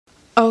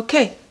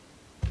Okay,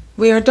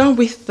 we are done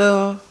with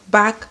the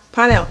back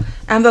panel,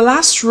 and the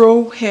last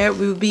row here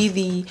will be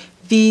the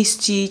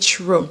V-stitch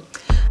row.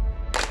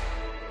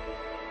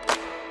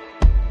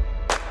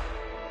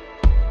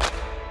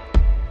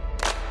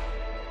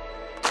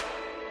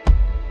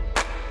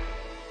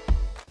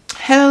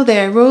 Hello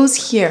there,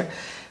 Rose here.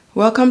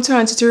 Welcome to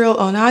our tutorial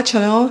on our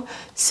channel.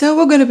 So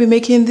we're going to be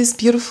making this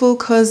beautiful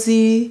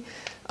cozy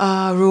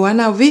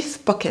Ruana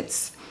with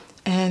pockets,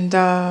 and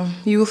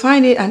you will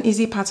find it an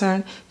easy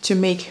pattern to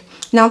make.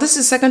 Now this is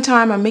the second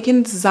time I'm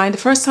making this design. The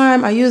first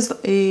time I used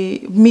a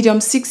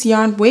medium 6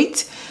 yarn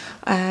weight,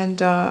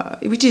 and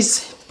which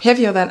is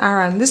heavier than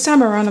aran. This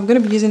time around I'm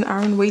going to be using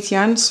aran weight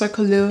yarn,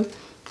 Circulo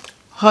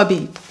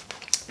Hobby.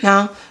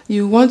 Now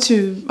you want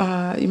to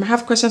you might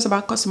have questions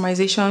about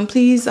customization.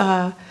 Please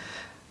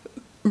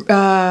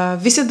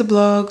visit the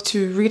blog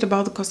to read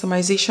about the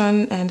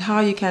customization and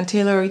how you can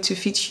tailor it to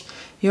fit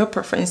your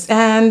preference,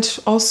 and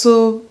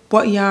also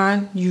what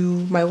yarn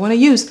you might want to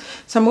use.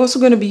 So I'm also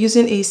going to be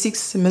using a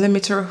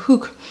 6mm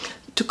hook.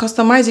 To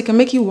customize, you can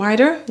make it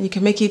wider, you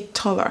can make it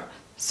taller.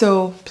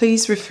 So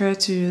please refer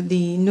to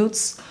the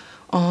notes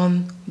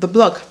on the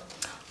blog.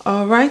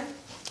 All right,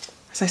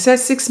 as I said,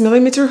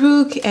 6mm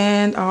hook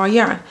and our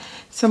yarn.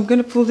 So I'm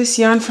going to pull this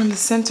yarn from the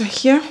center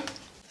here.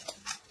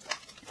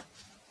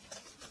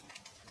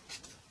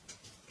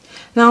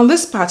 Now in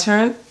this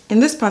pattern,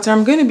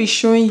 I'm going to be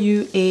showing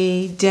you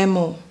a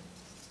demo,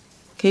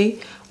 okay,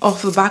 of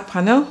the back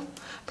panel,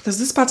 because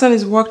this pattern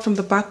is worked from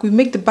the back. We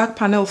make the back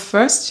panel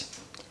first,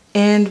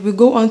 and we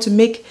go on to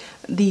make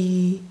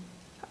the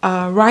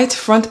right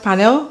front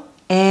panel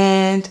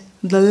and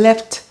the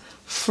left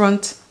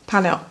front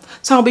panel.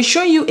 So I'll be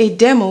showing you a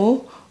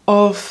demo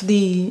of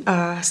the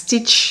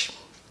stitch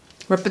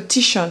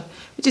repetition,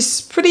 which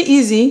is pretty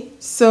easy.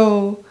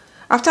 So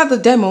after the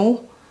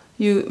demo,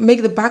 you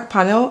make the back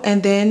panel,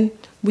 and then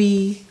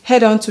we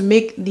head on to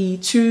make the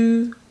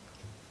two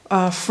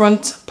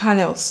front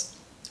panels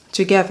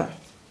together.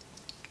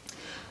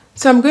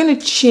 So I'm going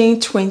to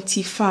chain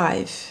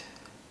 25.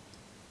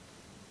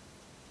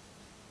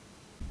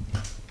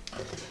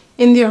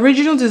 In the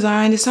original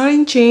design, the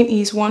starting chain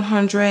is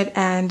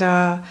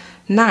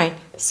 109.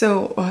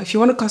 So if you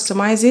want to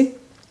customize it,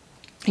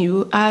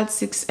 you add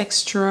 6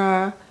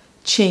 extra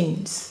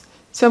chains.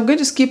 So I'm going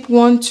to skip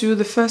 1 to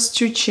the first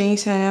 2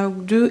 chains, and I'll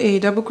do a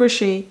double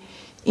crochet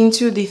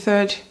into the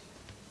third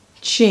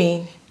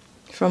chain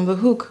from the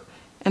hook,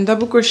 and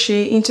double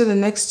crochet into the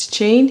next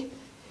chain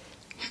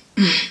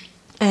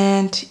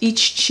and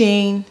each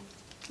chain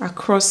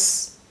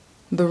across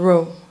the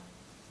row.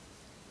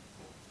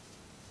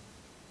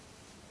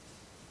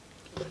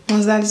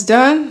 Once that is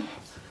done,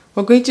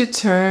 we're going to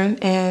turn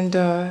and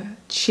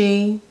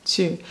chain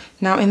 2.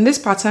 Now in this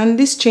pattern,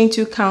 this chain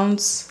 2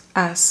 counts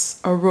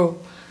as a row.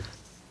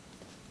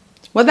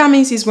 What that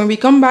means is when we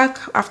come back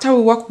after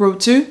we work row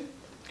 2,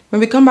 when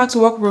we come back to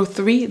work row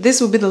 3, this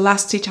will be the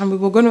last stitch, and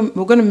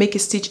we're gonna make a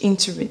stitch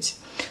into it.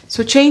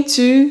 So chain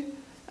 2,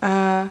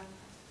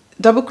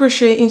 double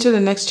crochet into the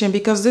next chain,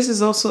 because this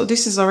is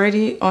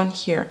already on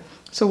here,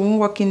 so we won't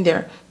work in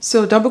there.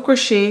 So double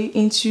crochet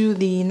into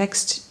the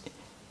next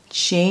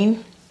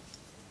chain,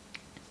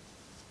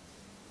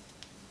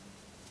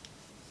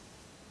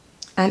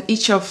 and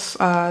each of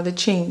the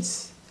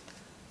chains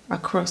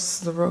across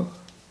the row.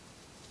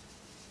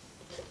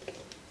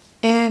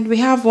 And we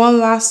have one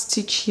last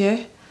stitch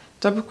here,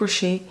 double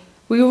crochet.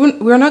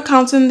 We're not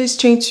counting this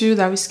chain 2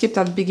 that we skipped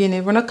at the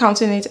beginning. We're not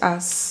counting it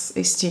as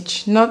a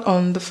stitch, not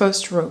on the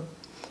first row,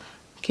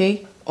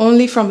 okay,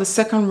 only from the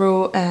second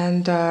row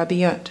and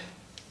beyond.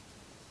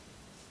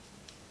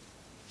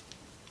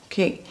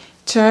 Okay,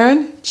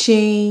 turn,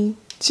 chain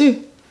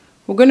 2.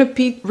 We're going to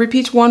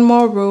repeat one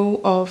more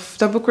row of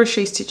double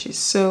crochet stitches.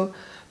 So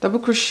double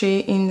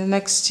crochet in the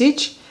next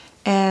stitch,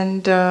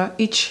 and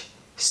each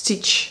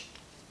stitch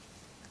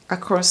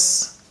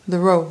across the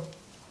row.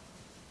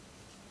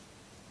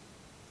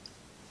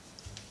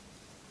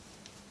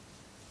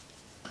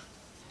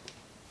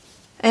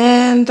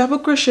 And double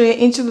crochet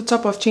into the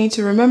top of chain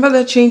 2. Remember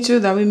the chain 2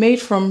 that we made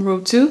from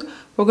row 2?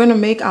 We're going to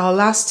make our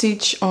last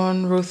stitch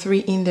on row 3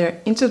 in there.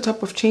 Into the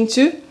top of chain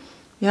 2,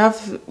 you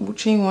have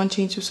chain 1,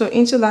 chain 2. So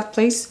into that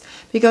place,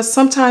 because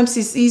sometimes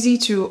it's easy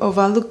to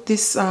overlook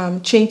this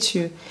chain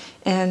 2.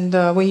 And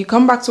when you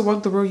come back to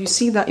work the row, you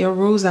see that your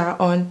rows are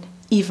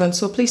uneven.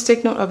 So please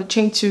take note of the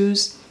chain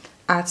 2s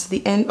at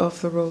the end of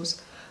the rows.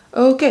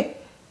 Okay,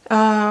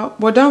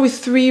 we're done with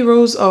 3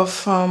 rows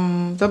of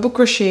double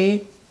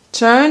crochet.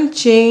 Turn,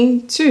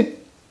 chain 2.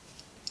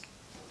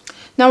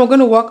 Now we're going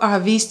to work our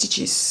V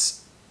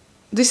stitches.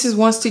 This is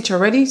 1 stitch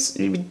already,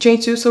 chain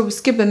 2, so we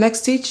skip the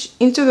next stitch.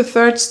 Into the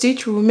third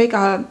stitch, we will make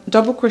our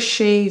double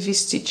crochet V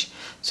stitch.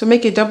 So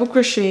make a double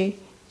crochet,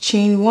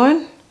 chain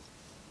 1,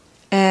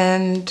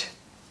 and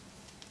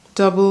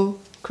double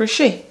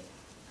crochet.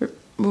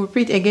 We'll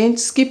repeat again,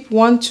 skip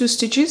 1, 2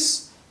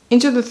 stitches.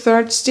 Into the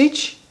third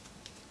stitch,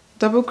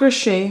 double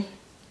crochet,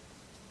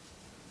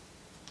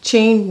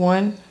 chain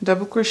 1,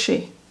 double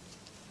crochet.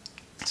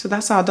 So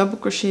that's our double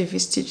crochet V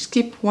stitch.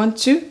 Skip 1,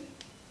 2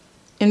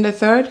 in the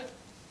third,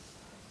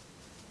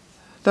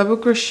 double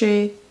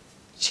crochet,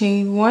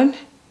 chain 1,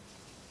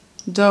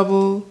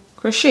 double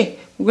crochet.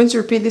 We're going to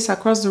repeat this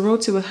across the row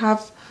till we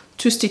have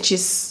 2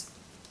 stitches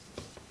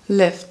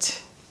left.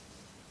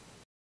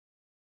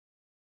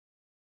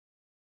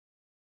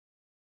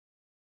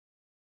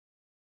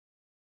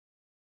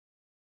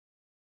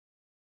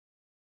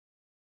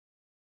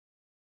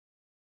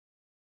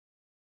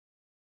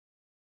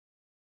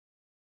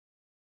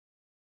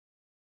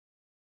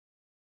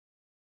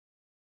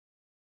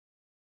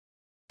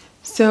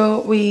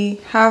 So we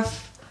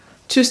have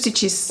 2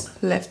 stitches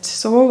left.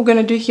 So what we're going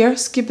to do here,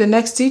 skip the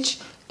next stitch,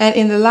 and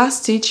in the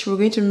last stitch we're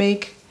going to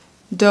make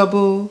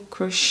double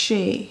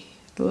crochet.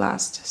 The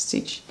last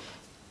stitch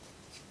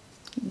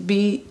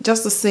be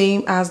just the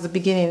same as the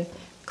beginning,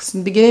 because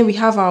in the beginning we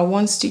have our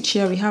 1 stitch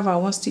here, we have our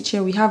 1 stitch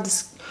here, we have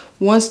this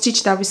 1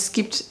 stitch that we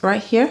skipped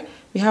right here,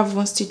 we have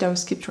 1 stitch that we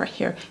skipped right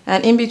here,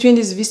 and in between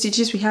these V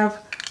stitches we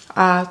have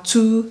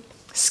 2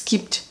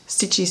 skipped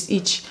stitches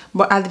each.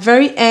 But at the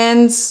very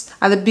ends,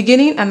 at the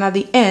beginning and at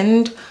the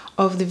end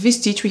of the V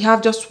stitch, we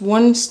have just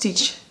 1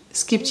 stitch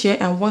skipped here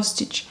and 1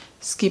 stitch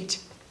skipped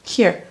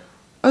here.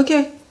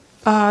 Okay,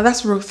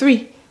 that's row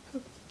 3.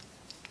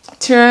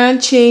 Turn,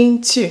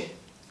 chain 2.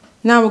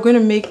 Now we're going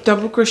to make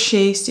double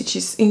crochet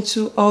stitches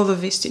into all the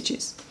V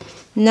stitches.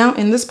 Now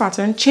in this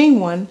pattern,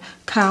 chain 1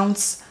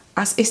 counts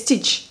as a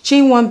stitch.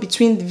 Chain 1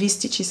 between the V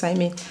stitches, I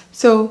mean.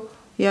 So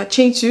yeah,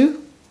 chain 2,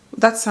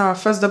 that's our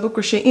first double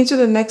crochet into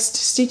the next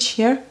stitch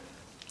here,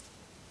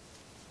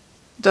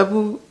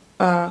 double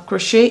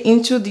crochet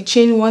into the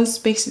chain 1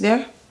 space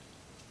there,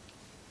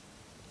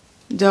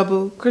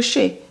 double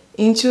crochet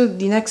into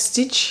the next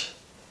stitch,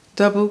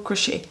 double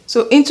crochet.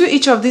 So into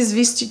each of these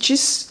V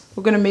stitches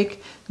we're going to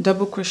make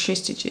double crochet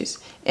stitches,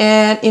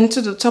 and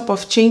into the top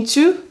of chain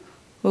 2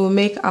 we'll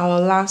make our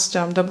last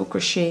double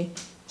crochet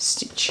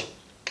stitch.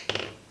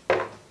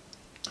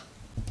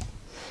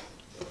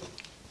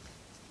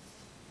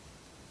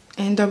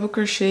 And double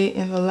crochet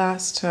in the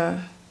last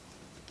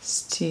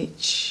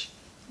stitch.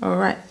 All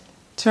right,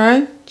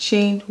 turn,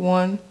 chain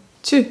 1,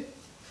 2,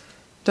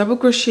 double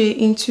crochet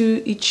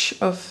into each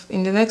of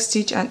in the next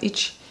stitch and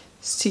each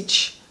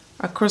stitch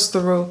across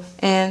the row,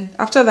 and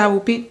after that we'll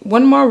repeat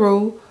 1 more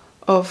row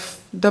of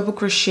double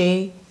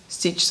crochet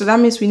stitch. So that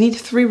means we need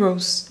 3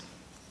 rows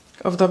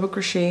of double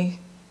crochet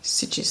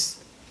stitches.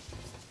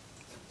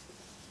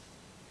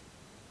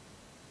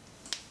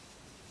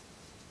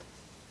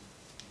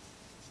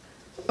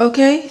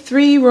 Okay,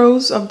 3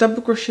 rows of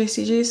double crochet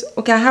stitches.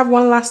 Okay, I have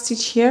 1 last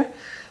stitch here,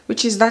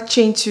 which is that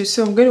chain 2,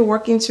 so I'm going to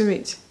work into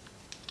it.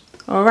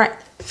 All right,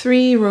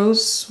 3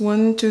 rows,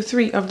 1, 2,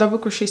 3 of double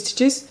crochet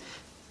stitches.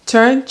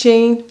 Turn,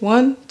 chain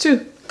 1,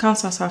 2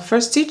 counts as our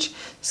first stitch.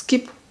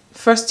 Skip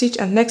first stitch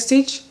and next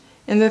stitch.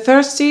 In the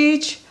third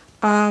stitch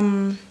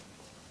we'll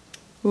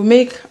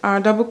make our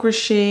double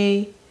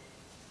crochet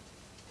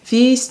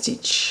V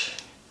stitch.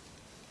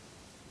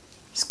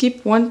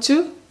 Skip 1,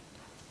 2,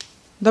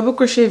 double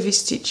crochet V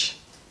stitch,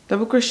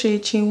 double crochet,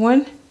 chain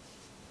 1,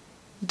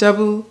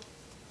 double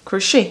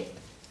crochet,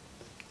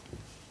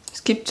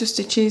 skip 2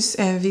 stitches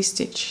and V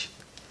stitch.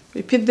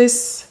 Repeat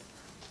this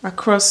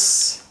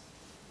across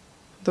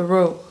the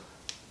row.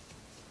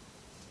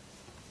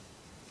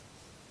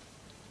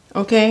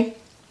 Okay,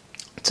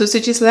 2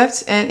 stitches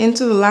left, and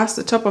into the last,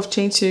 the top of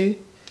chain 2,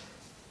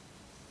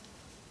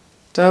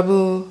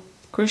 double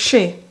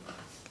crochet.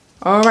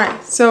 All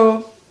right,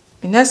 so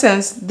in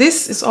essence,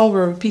 this is all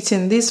we're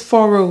repeating, these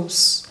 4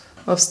 rows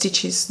of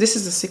stitches. This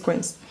is the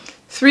sequence.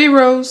 3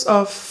 rows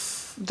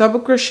of double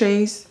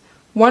crochets,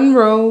 1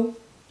 row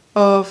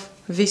of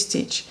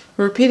V-stitch.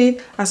 Repeat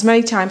it as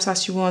many times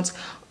as you want.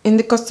 In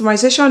the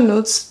customization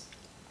notes,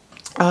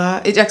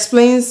 it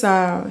explains,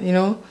 you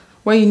know,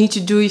 what you need to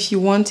do if you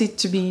want it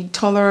to be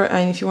taller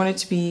and if you want it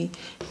to be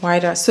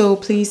wider. So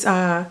please,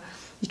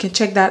 you can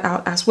check that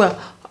out as well.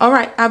 All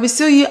right, I will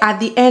see you at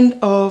the end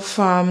of,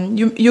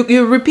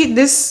 you repeat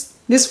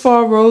these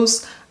 4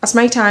 rows as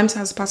many times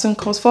as the pattern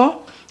calls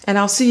for, and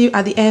I'll see you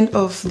at the end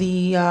of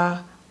the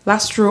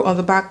last row on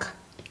the back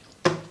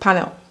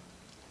panel.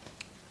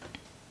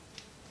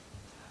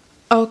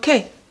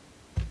 Okay,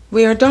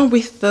 we are done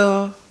with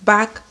the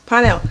back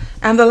panel,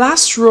 and the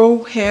last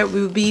row here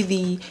will be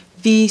the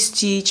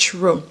V-stitch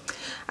row.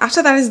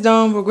 After that is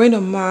done, we're going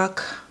to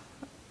mark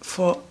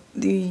for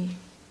the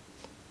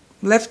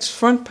left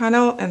front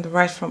panel and the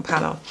right front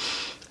panel.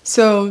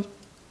 So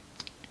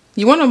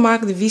you want to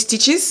mark the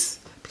V-stitches,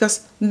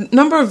 because the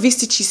number of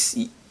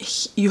V-stitches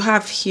you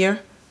have here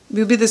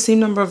will be the same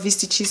number of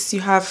V-stitches you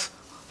have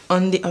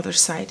on the other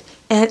side,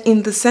 and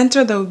in the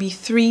center there will be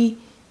 3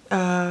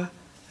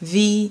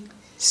 V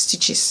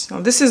stitches. Now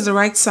this is the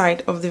right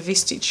side of the V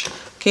stitch,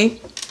 okay,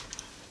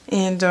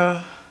 and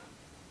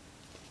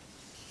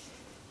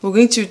we're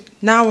going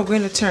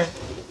to turn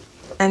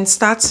and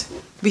start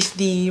with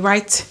the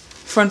right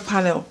front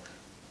panel.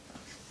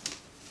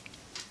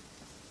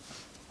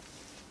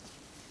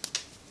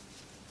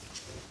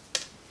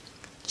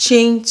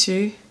 Chain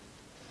 2,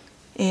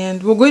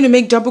 and we're going to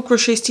make double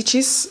crochet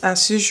stitches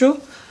as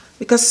usual,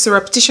 because it's a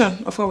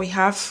repetition of what we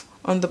have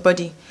on the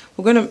body.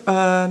 We're going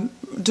to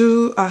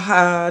do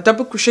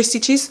double crochet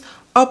stitches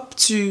up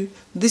to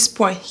this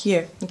point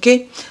here,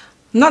 okay?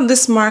 Not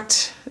this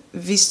marked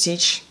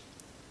V-stitch,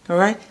 all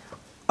right?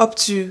 Up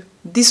to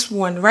this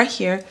one right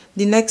here,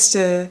 the next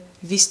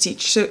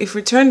V-stitch. So if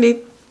we turn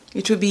it,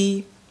 it will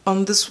be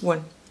on this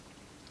one,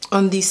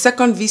 on the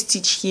second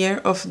V-stitch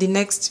here of the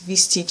next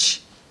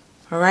V-stitch,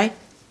 all right?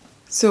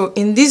 So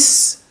in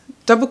this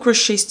double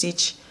crochet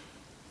stitch,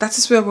 that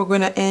is where we're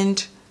going to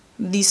end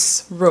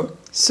this row.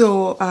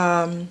 So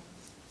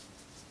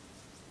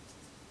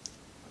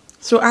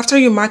so after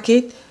you mark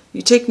it,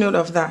 you take note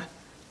of that,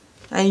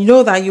 and you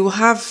know that you will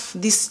have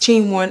this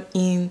chain 1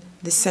 in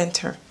the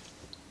center.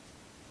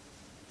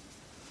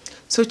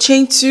 So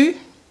chain 2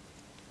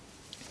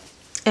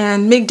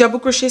 and make double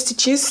crochet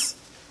stitches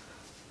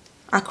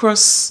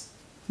across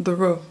the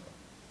row.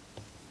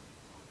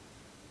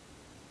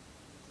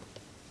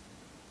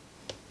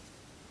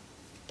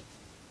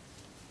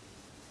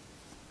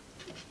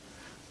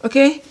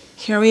 Okay,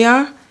 here we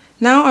are.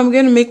 Now I'm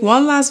going to make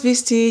one last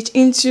V-stitch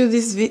into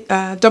this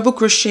double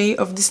crochet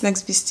of this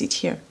next V-stitch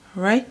here,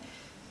 all right?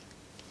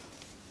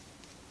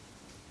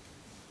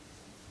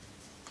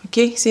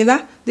 Okay, see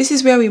that? This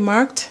is where we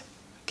marked,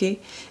 okay?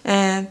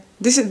 And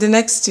this is the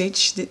next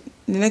stitch, the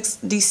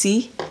next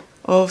DC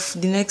of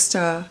the next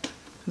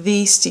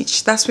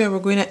V-stitch. That's where we're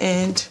going to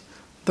end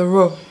the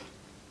row.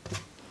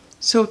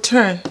 So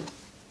turn.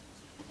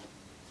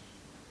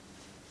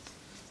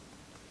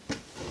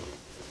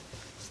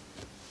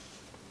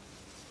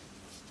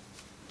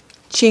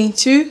 Chain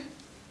 2,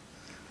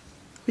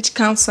 which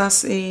counts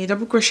as a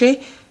double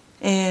crochet,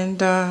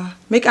 and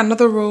make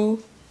another row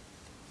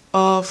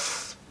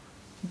of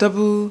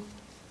double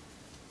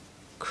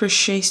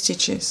crochet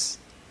stitches.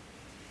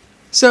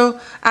 So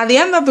at the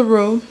end of the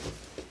row,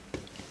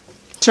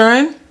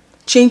 turn,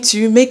 chain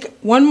 2, make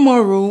one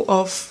more row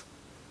of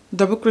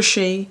double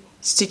crochet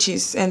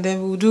stitches, and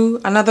then we'll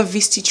do another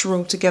V-stitch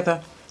row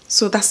together.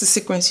 So that's the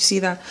sequence. You see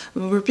that?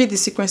 We'll repeat the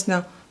sequence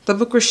now.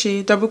 Double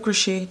crochet, double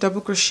crochet, double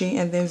crochet,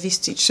 and then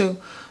V-stitch. So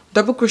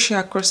double crochet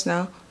across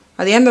now.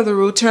 At the end of the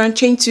row, turn,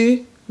 chain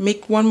 2,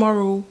 make one more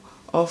row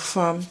of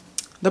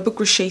double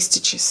crochet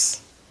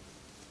stitches.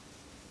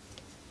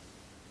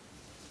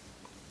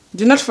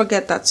 Do not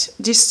forget that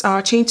this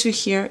chain 2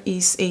 here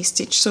is a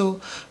stitch, so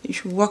you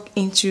should work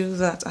into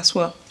that as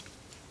well.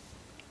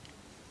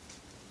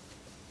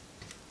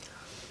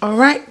 All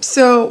right,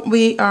 so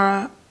we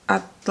are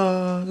at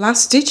the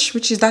last stitch,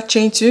 which is that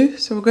chain 2.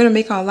 So we're going to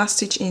make our last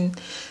stitch in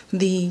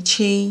the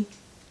chain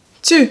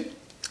 2.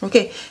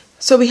 Okay,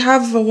 so we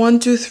have 1,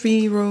 2,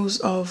 3 rows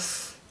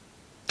of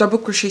double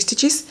crochet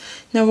stitches.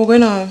 Now we're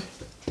going to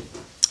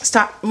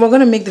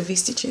make the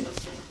V-stitching.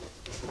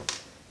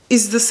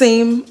 It's the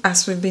same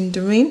as we've been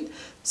doing.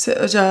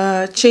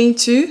 So chain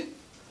 2,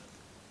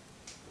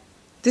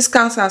 this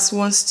counts as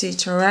 1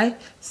 stitch, all right?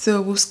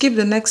 So we'll skip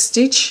the next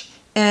stitch,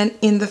 and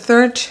in the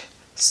third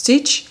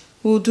stitch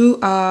we'll do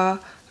our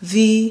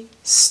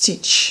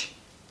V-stitch.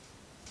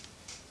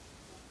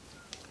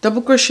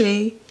 Double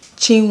crochet,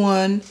 chain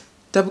 1,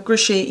 double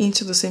crochet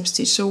into the same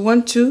stitch. So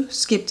 1, 2,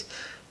 skipped,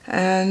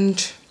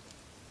 and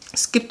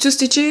skip 2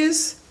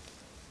 stitches,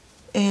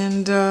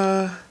 and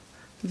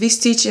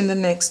V-stitch in the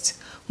next.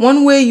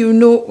 One way you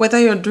know whether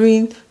you're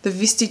doing the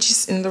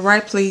V-stitches in the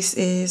right place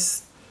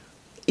is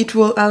it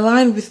will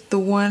align with the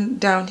one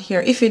down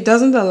here. If it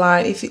doesn't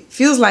align, if it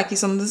feels like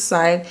it's on this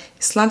side,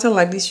 it's slanted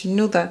like this, you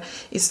know that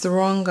it's the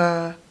wrong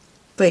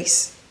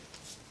place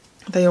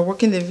that you're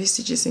working the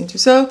V-stitches into.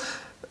 So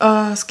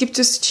skip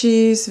 2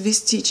 stitches,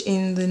 V-stitch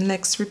in the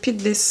next. Repeat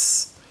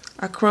this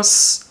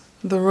across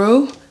the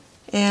row,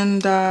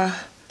 and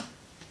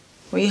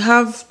when you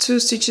have 2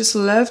 stitches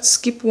left,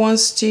 skip 1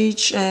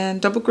 stitch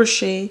and double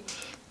crochet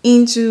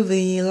into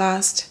the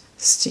last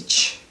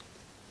stitch,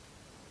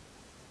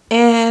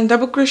 and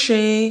double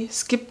crochet,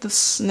 skip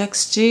this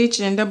next stitch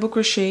and double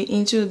crochet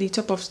into the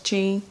top of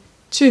chain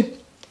 2.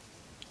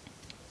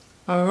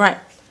 All right,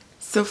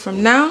 so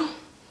from now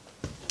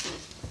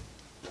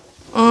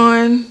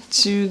on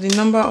to the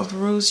number of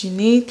rows you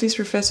need, please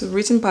refer to the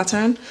written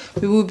pattern.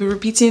 We will be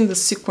repeating the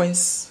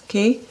sequence,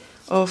 okay,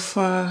 of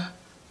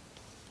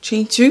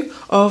chain 2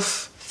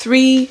 of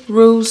 3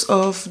 rows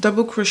of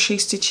double crochet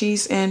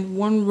stitches and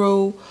 1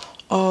 row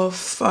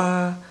of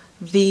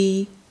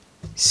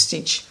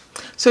V-stitch.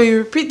 So you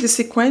repeat the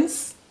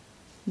sequence,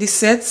 the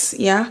sets,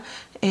 yeah,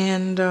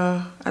 and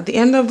at the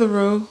end of the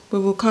row we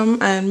will come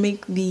and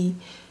make the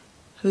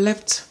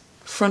left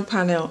front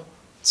panel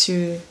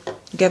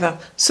together.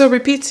 So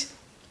repeat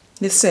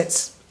the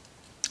sets: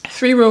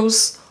 3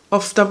 rows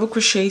of double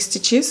crochet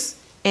stitches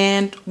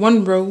and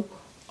 1 row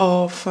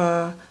of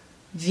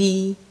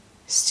V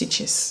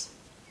stitches.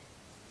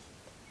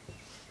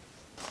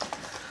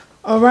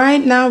 All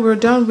right, now we're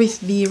done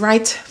with the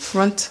right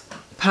front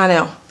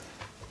panel.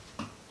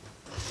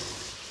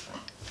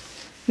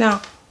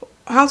 Now,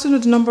 how to know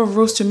the number of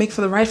rows to make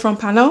for the right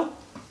front panel?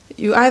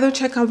 You either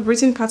check out the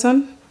written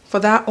pattern for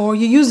that, or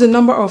you use the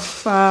number of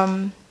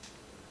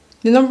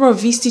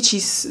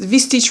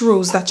V-stitch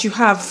rows that you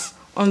have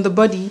on the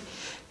body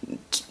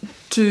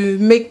to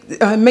make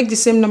the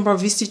same number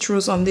of V-stitch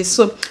rows on this.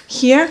 So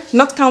here,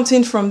 not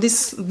counting from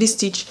this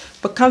V-stitch,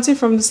 but counting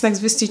from this next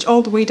V-stitch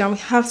all the way down, we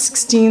have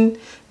 16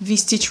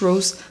 V-stitch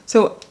rows.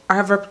 So I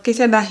have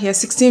replicated that here,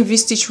 16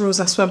 V-stitch rows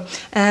as well.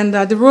 And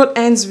the row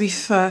ends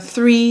with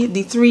three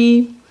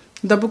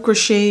double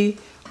crochet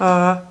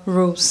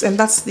rows, and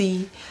that's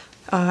the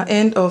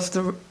end of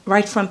the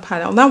right front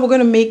panel. Now we're going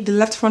to make the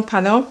left front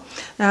panel.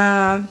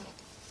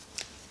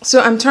 So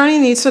I'm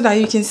turning it so that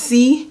you can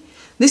see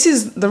this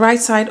is the right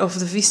side of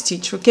the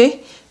V-stitch,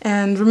 okay?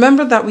 And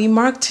remember that we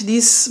marked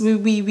this,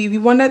 we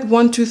wanted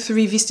 1, 2,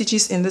 3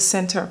 V-stitches in the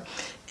center.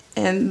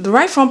 And the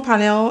right front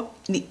panel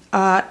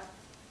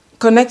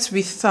connects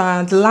with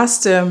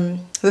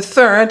the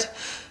third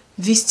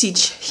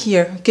V-stitch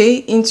here, okay,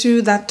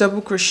 into that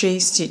double crochet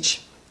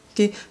stitch.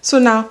 Okay, so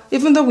now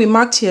even though we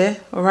marked here,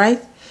 all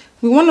right,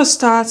 we want to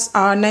start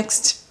the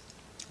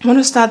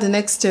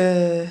next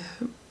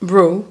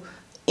row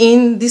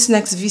in this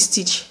next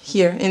V-stitch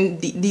here, in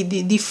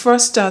the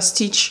first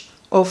stitch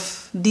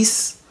of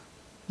this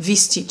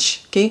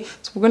V-stitch. Okay,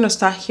 so we're going to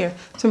start here.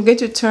 So I'm going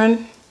to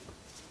turn,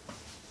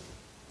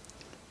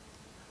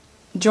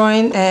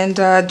 join, and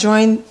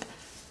join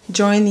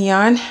the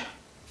yarn.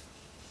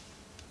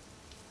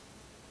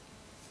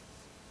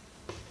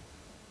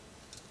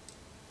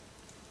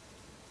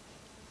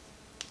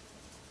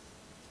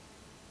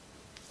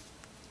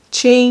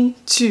 Chain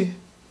 2.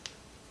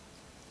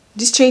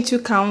 This chain 2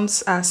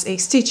 counts as a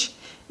stitch,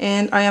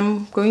 and I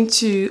am going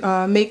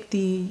to make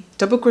the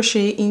double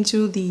crochet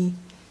into the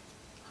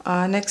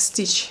next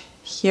stitch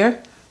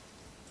here,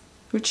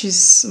 which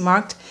is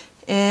marked,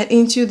 and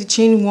into the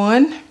chain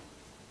 1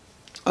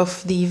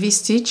 of the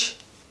V-stitch,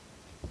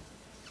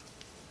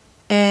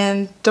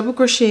 and double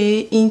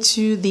crochet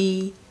into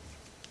the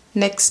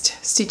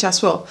next stitch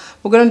as well.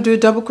 We're going to do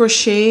double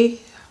crochet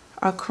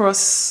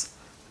across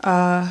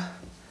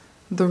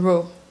the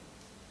row.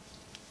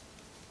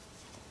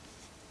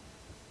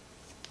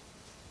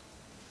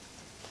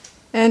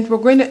 And we're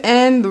going to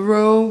end the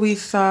row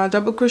with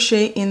double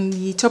crochet in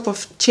the top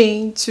of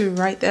chain 2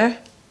 right there.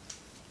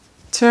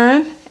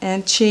 Turn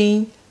and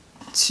chain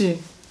 2.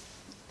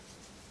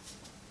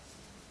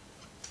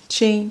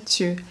 Chain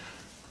 2.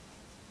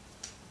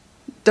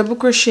 Double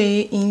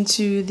crochet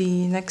into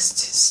the next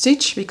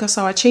stitch because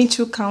our chain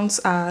 2 counts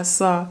as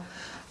our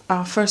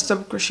first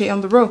double crochet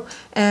on the row,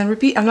 and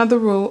repeat another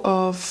row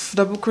of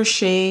double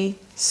crochet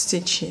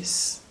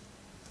stitches.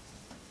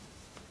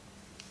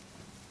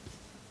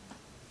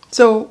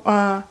 So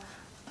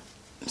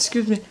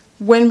excuse me,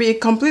 when we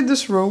complete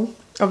this row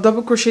of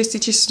double crochet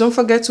stitches, don't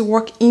forget to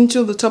work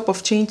into the top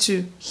of chain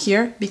 2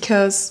 here,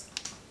 because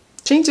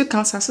chain 2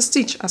 counts as a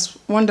stitch, as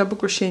one double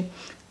crochet.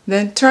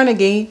 Then turn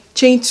again,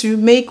 chain 2,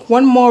 make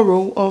one more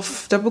row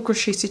of double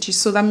crochet stitches.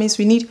 So that means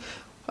we need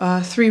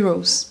 3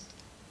 rows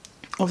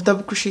of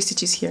double crochet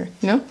stitches here,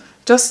 you know,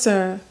 just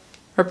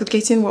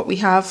replicating what we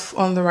have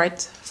on the right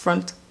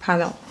front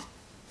panel.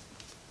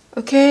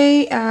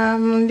 Okay,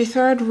 the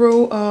third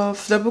row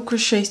of double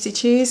crochet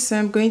stitches,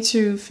 I'm going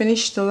to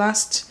finish the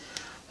last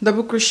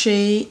double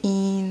crochet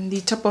in the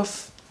top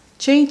of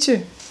chain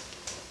 2.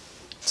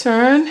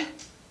 Turn,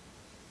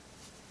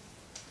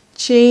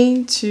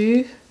 chain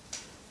 2,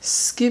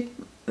 skip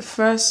the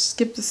first,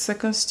 skip the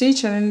second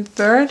stitch, and then the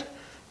third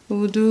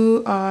we'll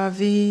do our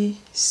V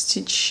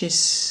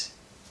stitches.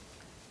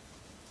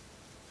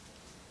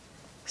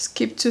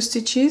 Skip 2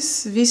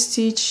 stitches, V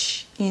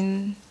stitch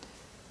in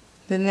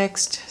the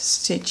next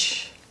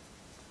stitch.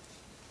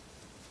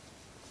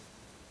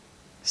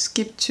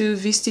 Skip 2,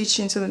 V stitch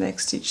into the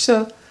next stitch.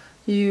 So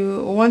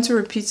you want to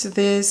repeat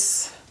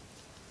this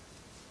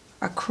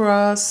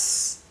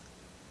across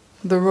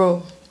the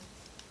row.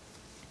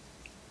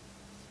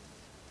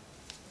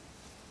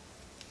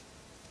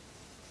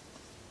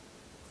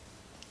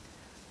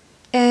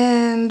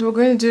 And we're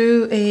going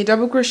to do a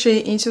double crochet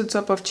into the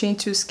top of chain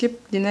 2,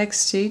 skip the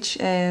next stitch,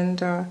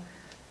 and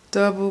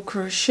double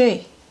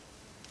crochet.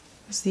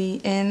 That's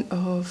the end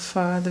of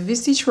the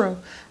V-stitch row.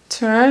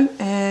 Turn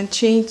and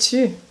chain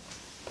 2.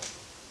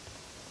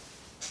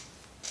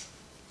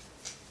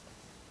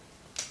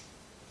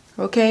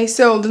 Okay,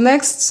 so the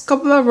next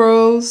couple of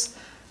rows,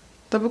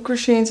 double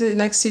crochet into the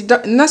next stitch.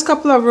 The next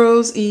couple of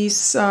rows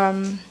is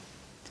a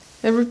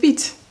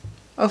repeat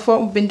of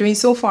what we've been doing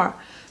so far.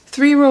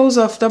 3 rows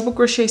of double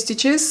crochet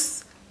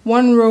stitches,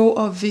 1 row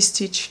of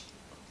V-stitch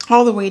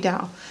all the way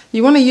down.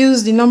 You want to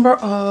use the number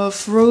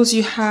of rows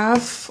you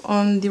have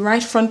on the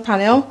right front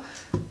panel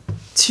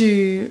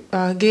to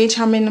gauge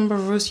how many number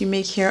of rows you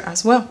make here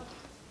as well.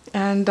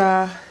 And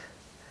I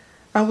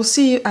will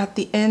see you at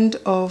the end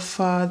of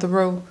the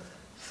row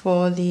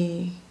for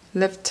the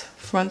left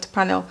front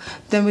panel.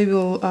 Then we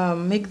will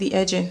make the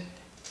edging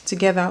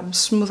together. We'll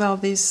smooth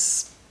out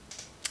these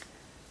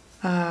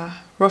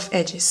rough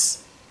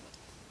edges.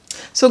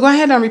 So go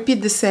ahead and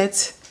repeat the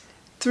set.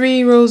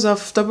 3 rows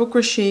of double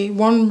crochet,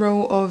 1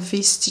 row of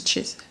V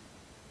stitches.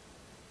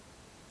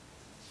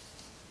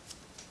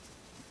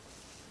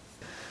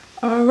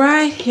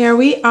 Alright, here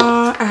we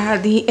are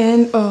at the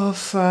end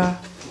of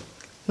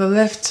the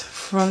left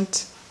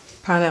front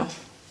panel.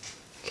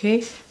 Okay,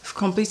 we've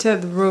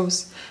completed the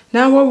rows.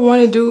 Now what we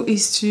want to do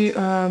is to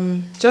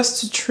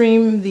just to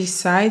trim the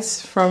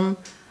sides from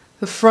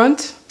the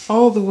front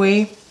all the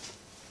way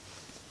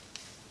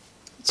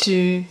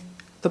to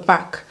the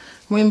back.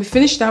 When we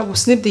finish that, we'll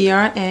snip the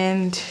yarn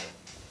and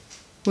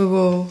we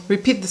will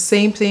repeat the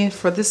same thing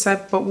for this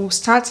side, but we'll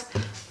start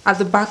at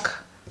the back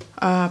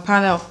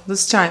panel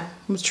this time.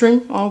 We'll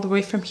trim all the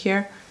way from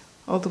here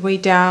all the way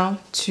down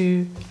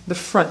to the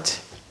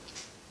front.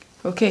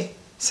 Okay,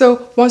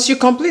 so once you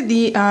complete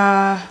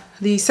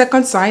the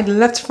second side, the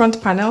left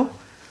front panel,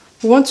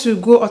 we want to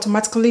go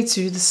automatically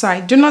to the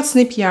side. Do not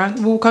snip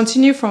yarn. We'll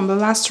continue from the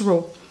last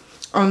row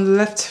on the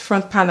left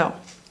front panel.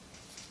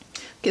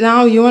 Okay,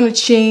 now you want to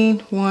chain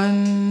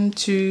 1,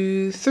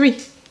 2, 3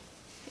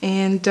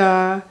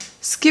 and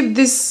skip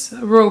this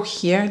row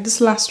here,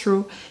 this last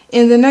row.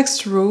 In the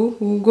next row,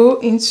 we'll go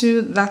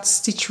into that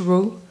stitch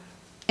row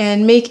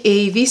and make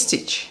a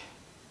V-stitch.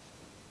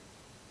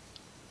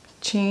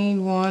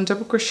 Chain 1,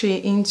 double crochet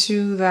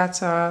into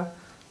that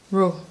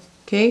row.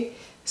 Okay,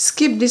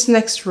 skip this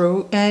next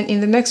row, and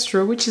in the next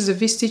row, which is a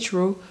V-stitch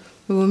row,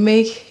 we will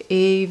make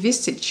a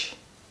V-stitch.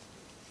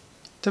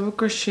 Double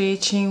crochet,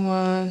 chain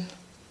 1,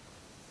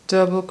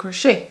 double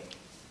crochet.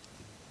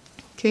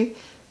 Okay,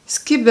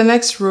 skip the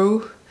next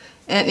row,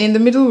 and in the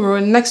middle row,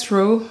 next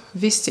row,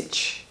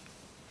 V-stitch.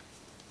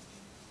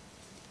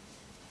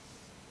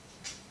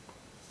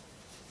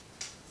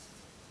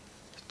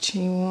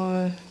 Chain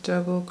 1,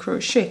 double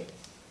crochet.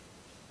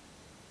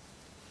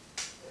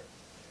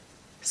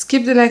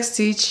 Skip the next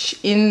stitch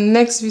in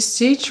next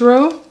V-stitch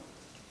row.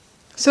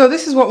 So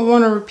this is what we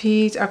want to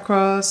repeat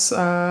across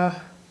the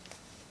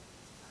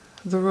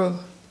row.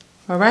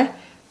 All right,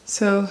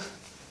 so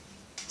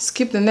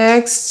skip the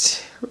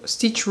next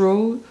stitch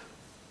row,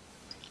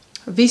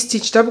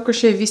 V-stitch, double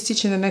crochet,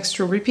 V-stitch in the next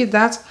row. Repeat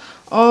that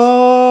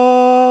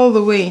all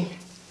the way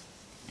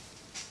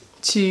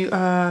to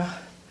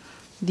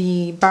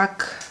the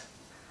back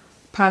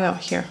panel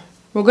here.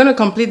 We're going to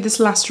complete this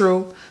last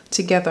row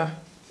together.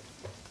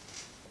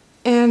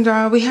 And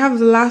we have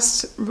the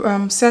last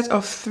set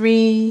of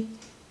 3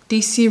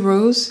 DC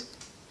rows.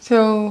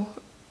 So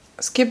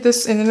skip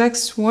this in the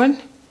next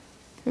one.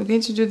 We're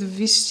going to do the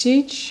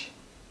V-stitch.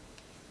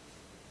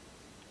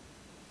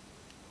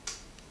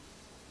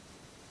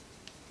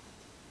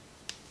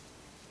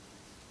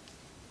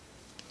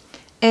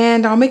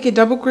 And I'll make a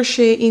double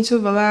crochet into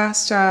the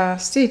last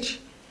stitch.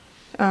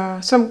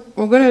 So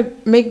we're going to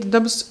make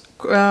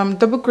the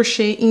double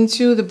crochet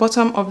into the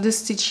bottom of this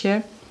stitch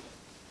here.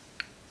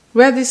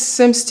 Where this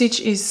same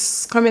stitch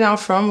is coming out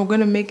from, we're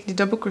going to make the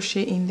double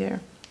crochet in there.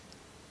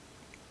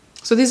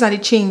 So these are the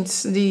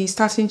chains, the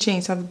starting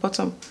chains at the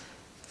bottom.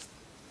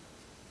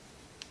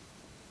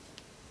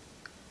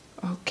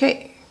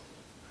 Okay.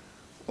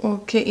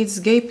 Okay, it's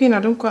gaping.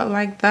 I don't quite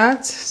like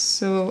that.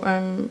 So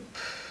I'm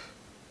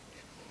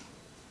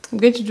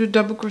going to do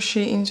double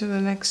crochet into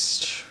the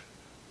next.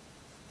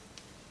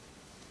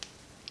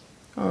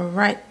 All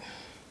right,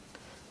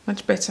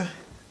 much better.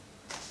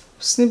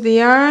 Snip the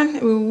yarn,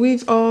 we'll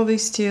weave all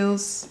these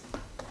tails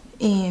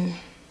in.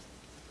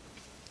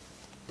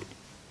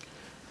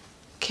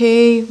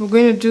 Okay, we're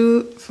going to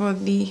do for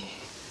the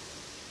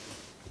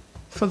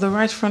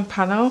right front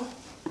panel.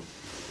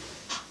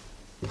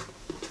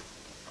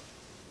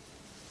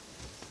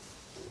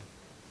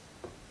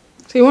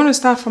 So you want to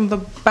start from the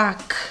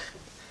back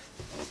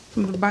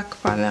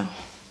panel,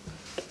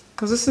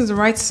 because this is the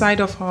right side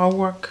of our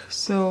work,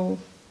 so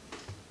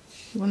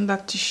you want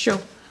that to show.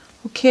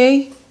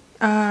 Okay.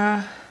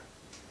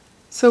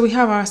 So we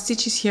have our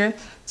stitches here.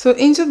 So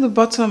into the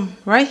bottom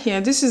right here,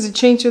 this is the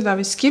chain 2 that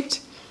we skipped.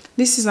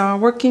 This is our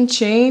working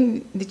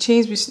chain, the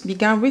chains we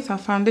began with, our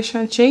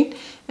foundation chain,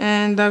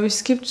 and we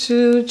skipped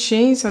 2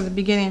 chains at the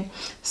beginning.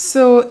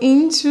 So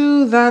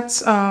into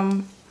that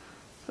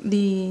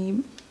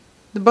the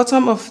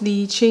bottom of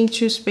the chain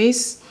 2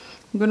 space,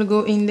 I'm going to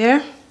go in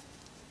there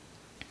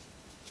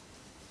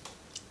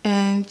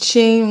and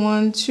chain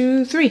 1,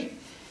 2, 3,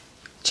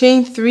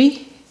 chain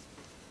 3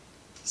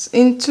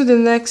 into the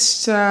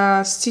next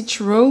stitch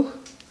row.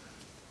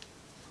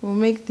 We'll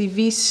make the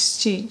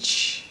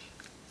V-stitch,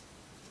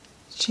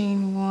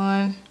 chain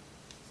 1,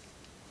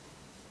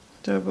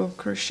 double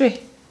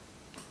crochet,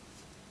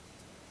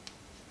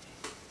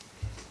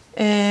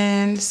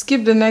 and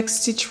skip the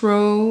next stitch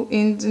row.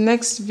 In the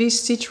next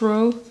V-stitch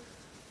row,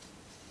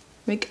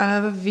 make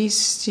another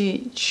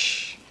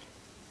V-stitch,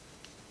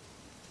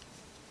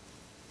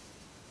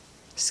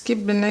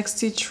 skip the next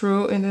stitch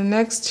row. In the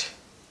next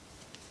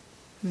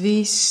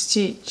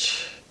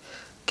V-stitch.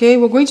 Okay,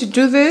 we're going to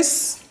do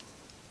this,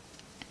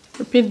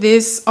 repeat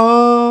this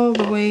all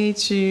the way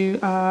to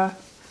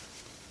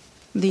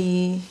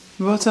the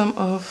bottom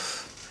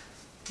of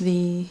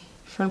the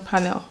front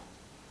panel.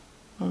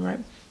 All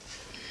right,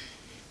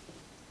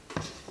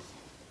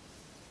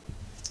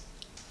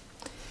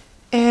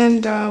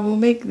 and we'll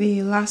make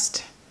the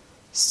last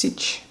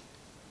stitch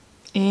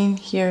in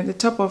here, the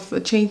top of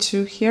the chain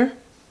 2 here.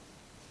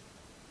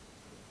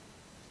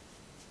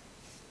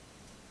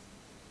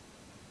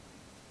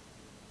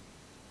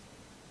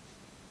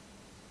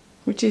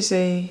 which is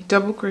a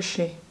double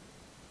crochet.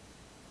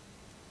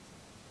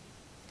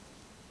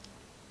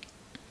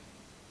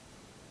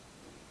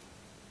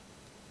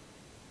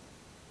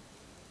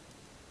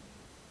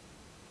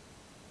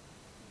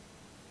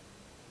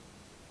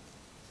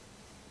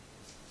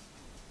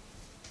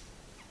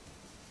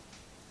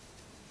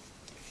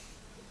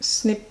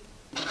 Snip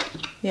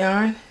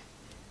yarn.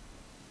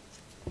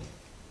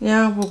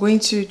 Now we're going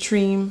to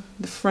trim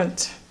the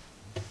front.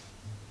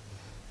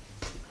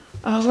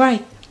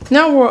 Alright,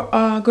 now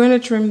we're going to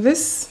trim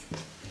this.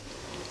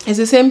 It's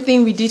the same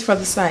thing we did for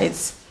the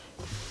sides.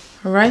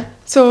 Alright,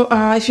 so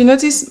if you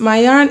notice, my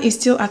yarn is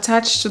still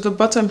attached to the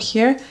bottom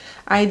here.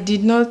 I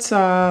did not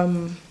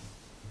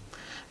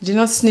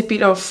snip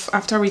it off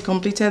after we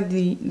completed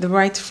the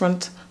right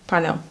front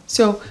panel.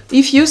 So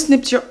if you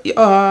snipped your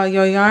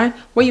yarn,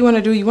 what you want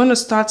to do, you want to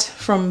start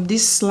from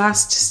this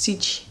last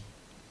stitch.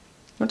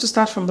 You want to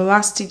start from the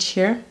last stitch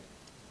here.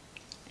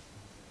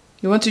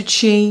 You want to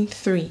chain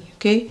 3,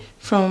 okay,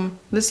 from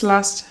this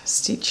last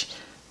stitch.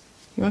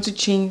 You want to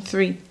chain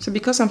 3. So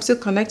because I'm still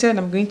connected,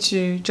 I'm going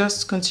to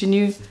just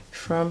continue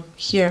from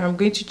here. I'm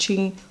going to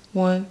chain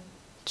 1,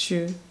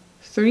 2,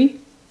 3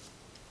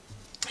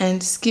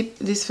 and skip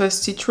this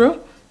first stitch row.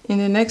 In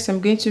the next, I'm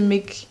going to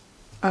make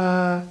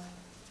a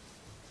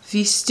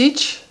V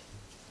stitch.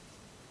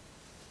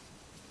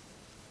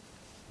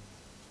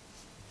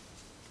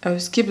 I will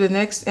skip the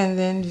next and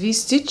then V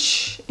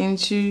stitch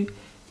into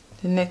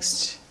the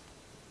next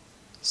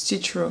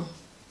stitch row.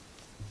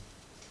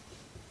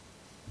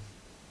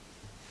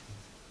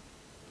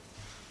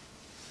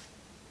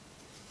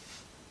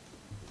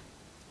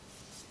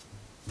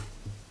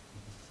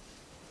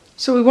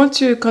 So we want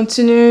to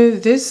continue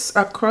this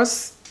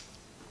across,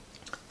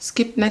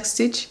 skip next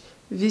stitch,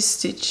 V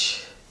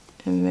stitch,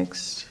 and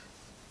next.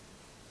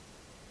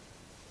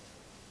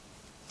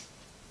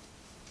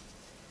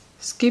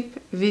 Skip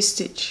V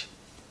stitch.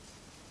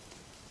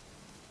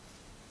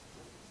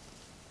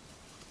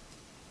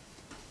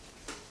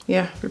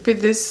 Yeah,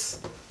 repeat this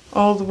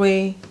all the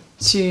way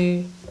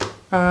to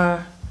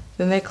the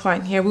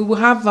neckline. Here we will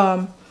have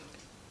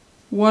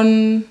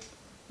one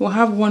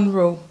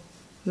row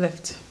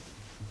left.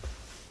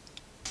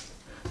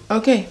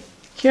 Okay,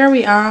 here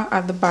we are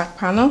at the back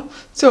panel.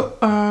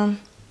 So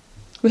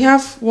we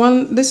have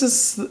one, this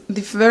is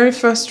the very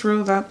first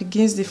row that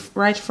begins the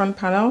right front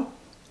panel.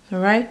 All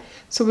right,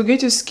 so we're going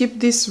to skip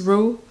this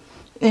row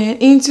and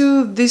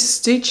into this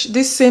stitch,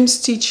 this same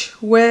stitch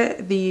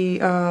where the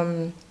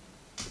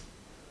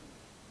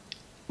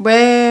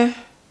where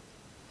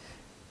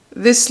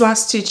this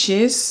last stitch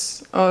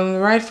is on the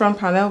right front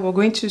panel. We're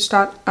going to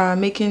start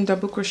making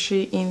double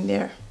crochet in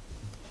there.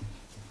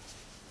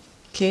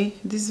 Okay,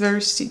 this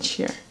very stitch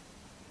here,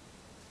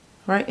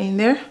 right in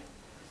there.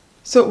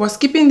 So we're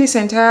skipping this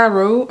entire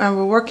row and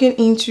we're working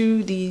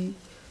into the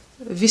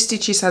V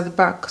stitches at the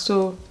back.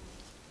 So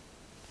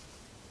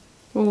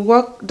we'll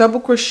work double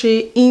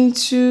crochet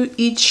into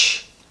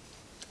each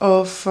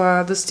of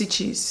the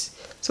stitches.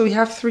 So we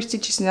have 3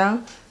 stitches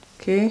now.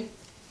 Okay,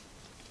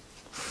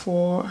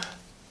 4,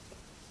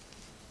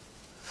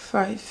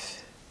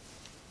 5,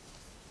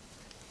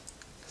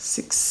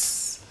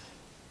 6,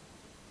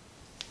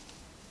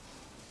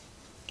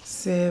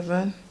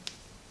 7,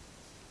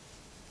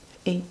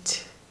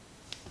 8,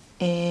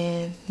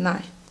 and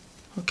 9.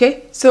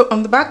 Okay, so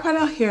on the back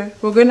panel here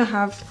we're going to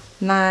have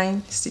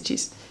 9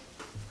 stitches.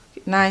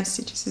 9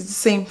 stitches. It's the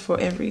same for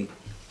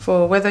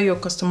whether you're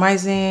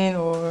customizing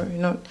or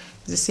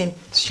it's the same.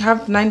 So you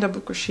have 9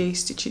 double crochet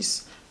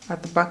stitches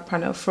at the back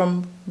panel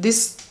from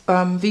this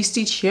V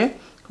stitch here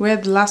where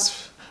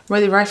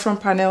the right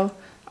front panel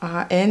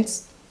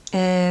ends,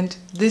 and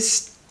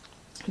this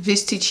V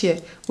stitch here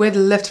where the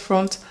left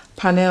front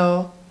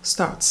panel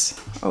starts.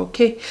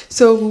 Okay,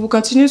 so we will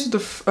continue to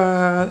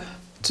the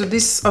to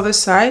this other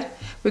side.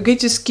 We're going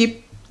to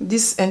skip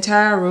this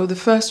entire row, the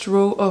first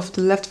row of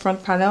the left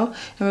front panel,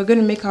 and we're going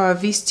to make our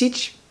V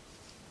stitch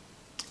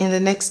in the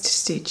next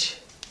stitch,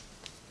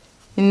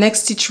 in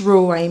next stitch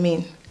row I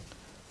mean.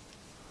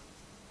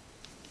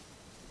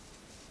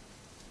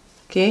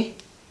 Okay,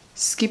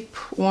 skip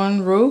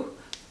one row,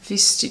 V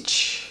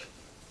stitch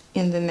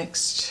in the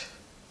next.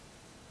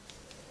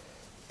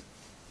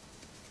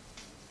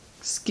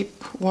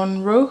 Skip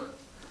one row,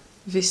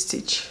 V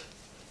stitch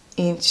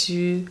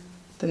into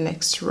the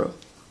next row.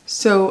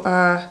 So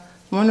I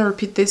want to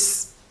repeat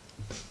this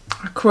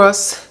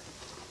across.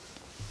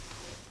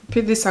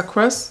 Repeat this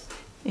across,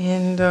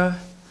 and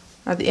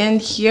at the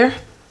end here,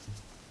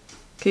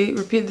 okay,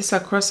 repeat this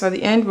across. At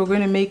the end, we're going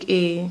to make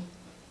a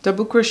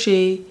double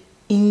crochet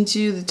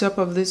into the top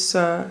of this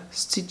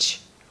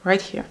stitch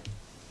right here.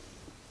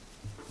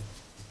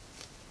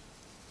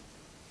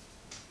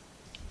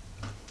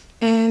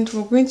 And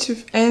we're going to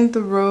end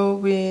the row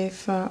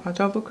with a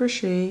double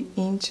crochet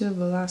into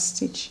the last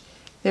stitch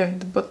there,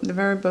 the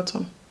very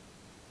bottom.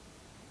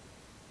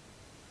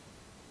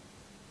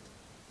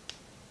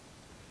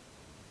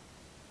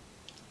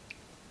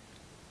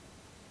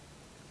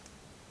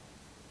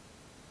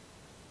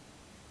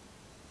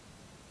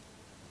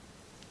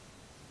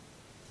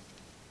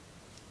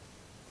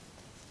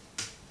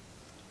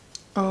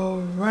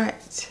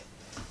 Alright,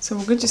 so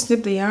we're going to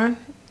snip the yarn.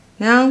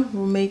 Now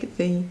we'll make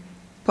the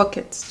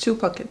pockets, 2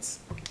 pockets.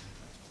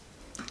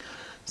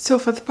 So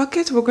for the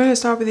pocket, we're going to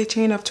start with a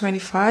chain of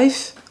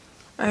 25.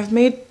 I've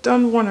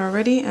done one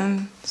already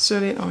and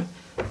sewed it on.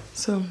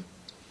 So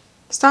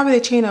start with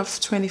a chain of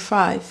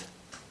 25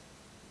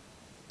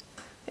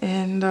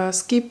 and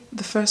skip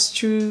the first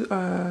 2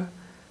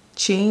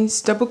 chains,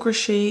 double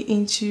crochet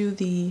into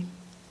the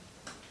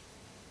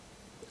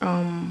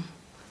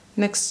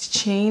next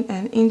chain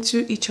and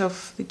into each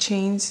of the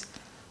chains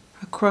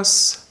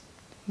across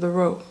the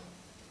row.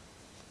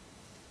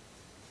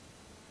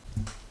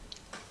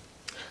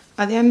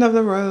 At the end of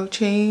the row,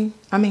 turn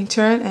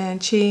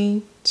and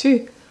chain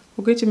 2.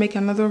 We're going to make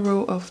another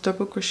row of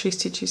double crochet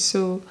stitches.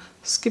 So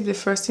skip the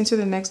first into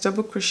the next,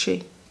 double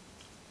crochet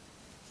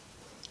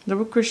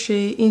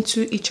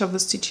into each of the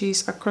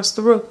stitches across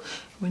the row.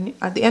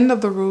 At the end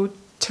of the row,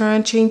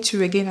 turn, chain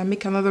 2 again and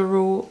make another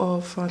row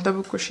of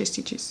double crochet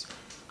stitches.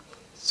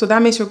 So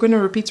that means we're going to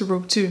repeat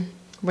row 2.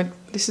 When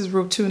this is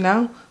row 2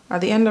 now,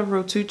 at the end of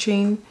row 2,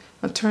 turn,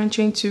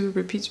 chain 2,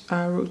 repeat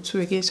row 2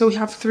 again. So we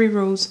have 3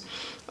 rows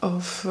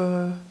of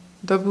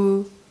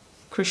double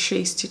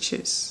crochet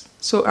stitches.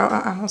 So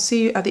I'll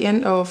see you at the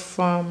end of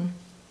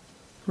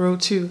row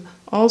 2.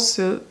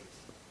 Also,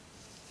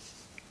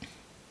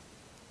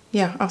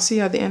 yeah, I'll see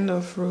you at the end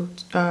of row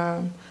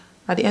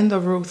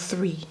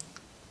 3.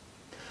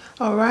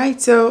 Alright,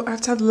 so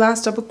after the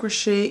last double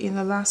crochet in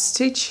the last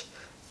stitch,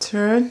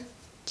 turn,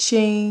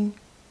 chain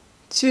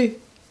 2,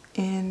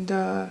 and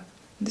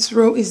this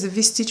row is the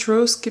V-stitch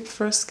row. Skip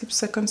first, skip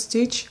second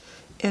stitch,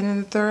 and in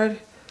the third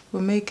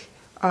we'll make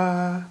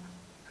a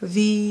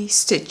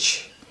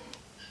V-stitch.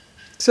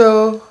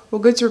 So we're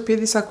going to repeat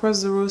this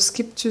across the row.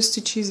 Skip 2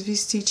 stitches,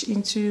 V-stitch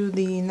into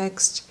the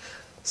next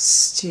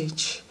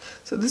stitch.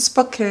 So this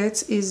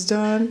pocket is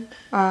done.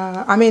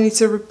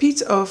 It's a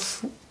repeat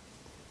of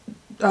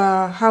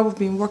how we've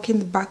been working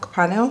the back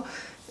panel.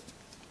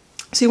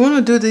 So you want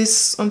to do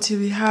this until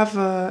you have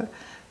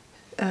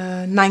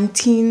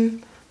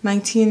 19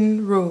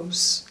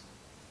 rows,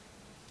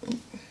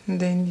 and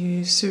then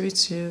you sew it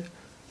to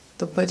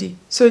the body.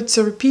 So it's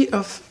a repeat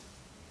of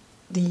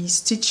the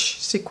stitch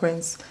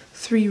sequence: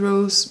 3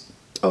 rows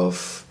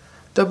of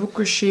double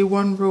crochet,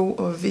 1 row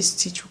of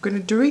V-stitch. We're going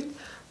to do it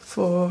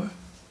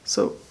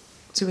so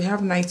we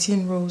have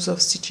 19 rows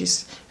of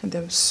stitches, and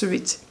then sew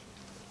it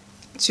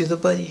to the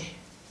body.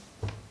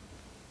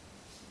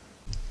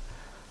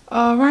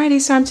 Alright,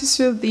 it's time to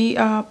sew the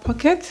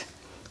pocket.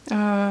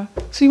 So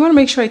you want to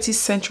make sure it is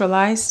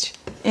centralized,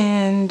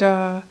 and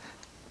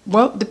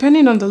well,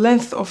 depending on the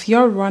length of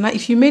your runner,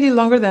 if you made it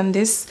longer than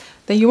this,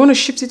 then you want to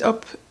shift it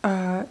up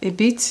a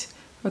bit.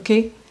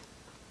 Okay,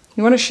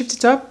 you want to shift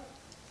it up,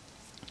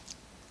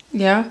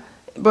 yeah,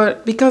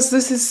 but because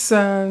this is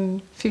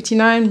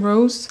 59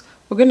 rows,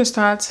 we're going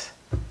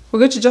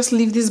to just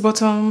leave this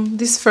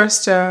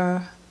first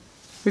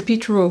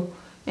repeat row,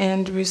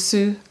 and we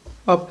sew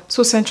up.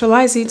 So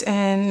centralize it,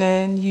 and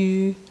then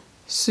you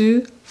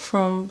sew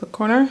from the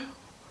corner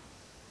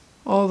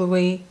all the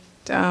way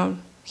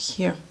down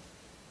here.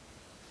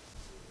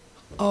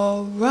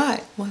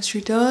 Alright, once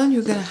you're done,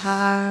 you're gonna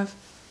have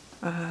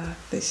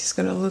this is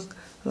gonna look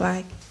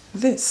like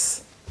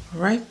this.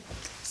 Alright,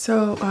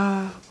 so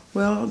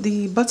well,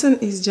 the button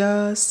is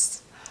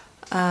just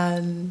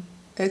an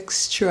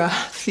extra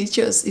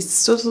features.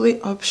 It's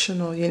totally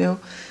optional, you know,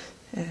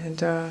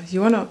 and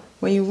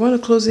when you want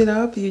to close it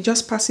up, you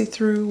just pass it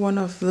through one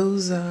of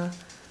those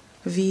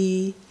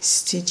V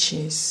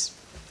stitches.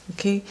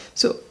 Okay,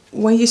 so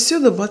when you sew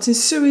the button,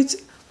 sew it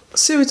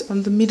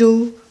on the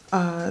middle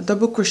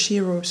double crochet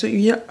row. So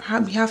we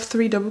have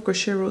 3 double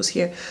crochet rows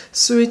here.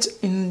 Sew it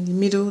in the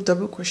middle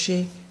double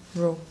crochet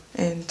row,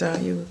 and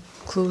you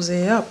close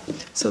it up.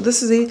 So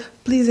this is it.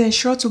 Please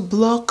ensure to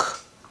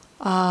block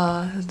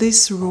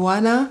this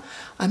Ruana.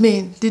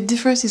 The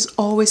difference is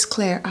always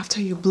clear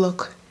after you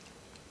block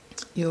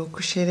your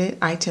crocheted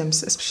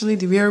items, especially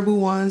the wearable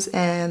ones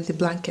and the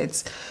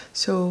blankets.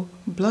 So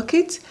block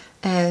it,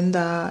 and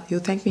you'll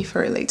thank me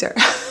for it later.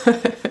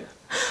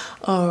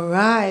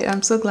 Alright,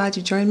 I'm so glad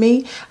you joined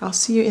me. I'll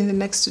see you in the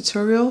next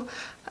tutorial.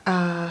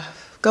 God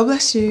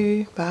bless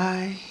you.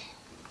 Bye.